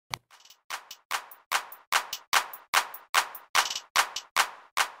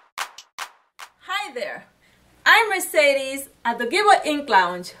Hi there, I'm Mercedes at the Gibohinc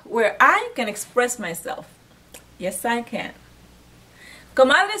Lounge, where I can express myself. Yes, I can.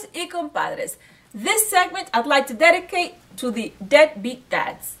 Comadres y compadres, this segment I'd like to dedicate to the deadbeat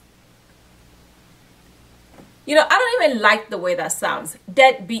dads. You know, I don't even like the way that sounds,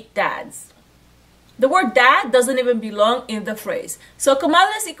 deadbeat dads. The word dad doesn't even belong in the phrase. So,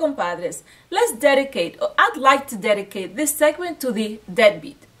 comadres y compadres, let's dedicate, or I'd like to dedicate this segment to the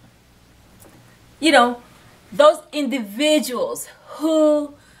deadbeat. You know, those individuals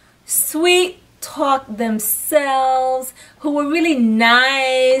who sweet talk themselves, who were really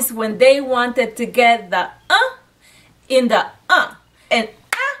nice when they wanted to get the in the and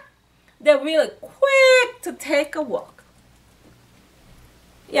they're really quick to take a walk.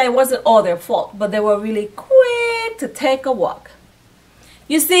 Yeah, it wasn't all their fault, but they were really quick to take a walk.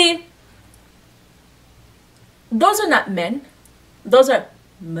 You see, those are not men. Those are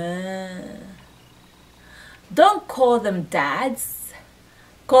men. Don't call them dads.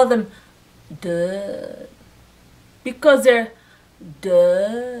 Call them dad. Because they're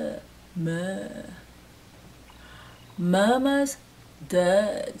dad. Mamas,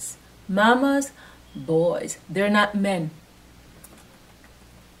 dads. Mamas, boys. They're not men.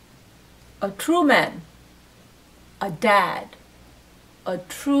 A true man, a dad, a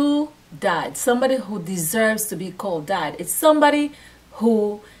true dad, somebody who deserves to be called dad. It's somebody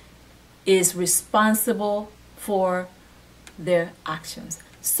who is responsible for their actions.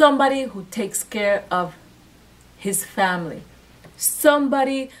 Somebody who takes care of his family.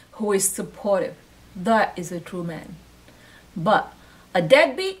 Somebody who is supportive. That is a true man. But a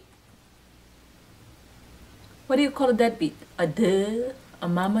deadbeat, what do you call a deadbeat? A dad? A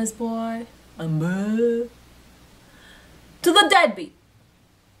mama's boy? A ma? To the deadbeat.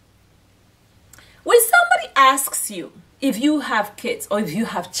 When somebody asks you if you have kids or if you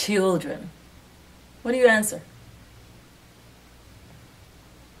have children, what do you answer?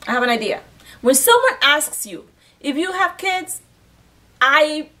 I have an idea. When someone asks you if you have kids,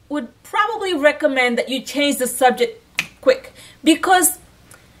 I would probably recommend that you change the subject quick, because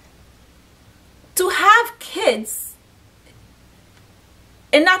to have kids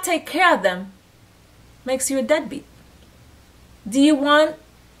and not take care of them makes you a deadbeat. Do you want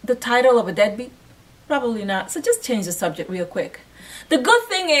the title of a deadbeat? Probably not. So just change the subject real quick. The good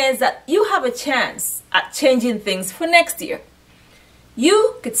thing is that you have a chance at changing things for next year.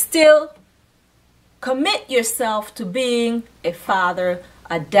 You could still commit yourself to being a father,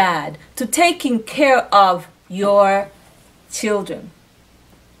 a dad, to taking care of your children.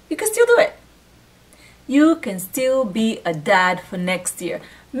 You can still do it. You can still be a dad for next year.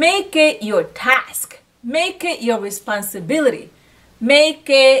 Make it your task. Make it your responsibility. Make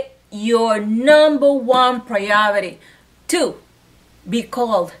it your #1 priority to be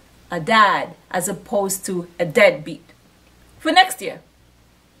called a dad as opposed to a deadbeat for next year.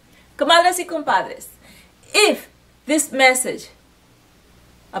 Comadres y compadres, if this message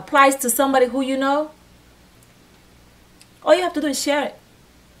applies to somebody who you know, all you have to do is share it.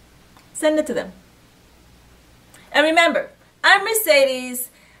 Send it to them. And remember, I'm Mercedes,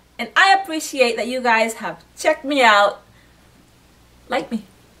 and I appreciate that you guys have checked me out. Like me.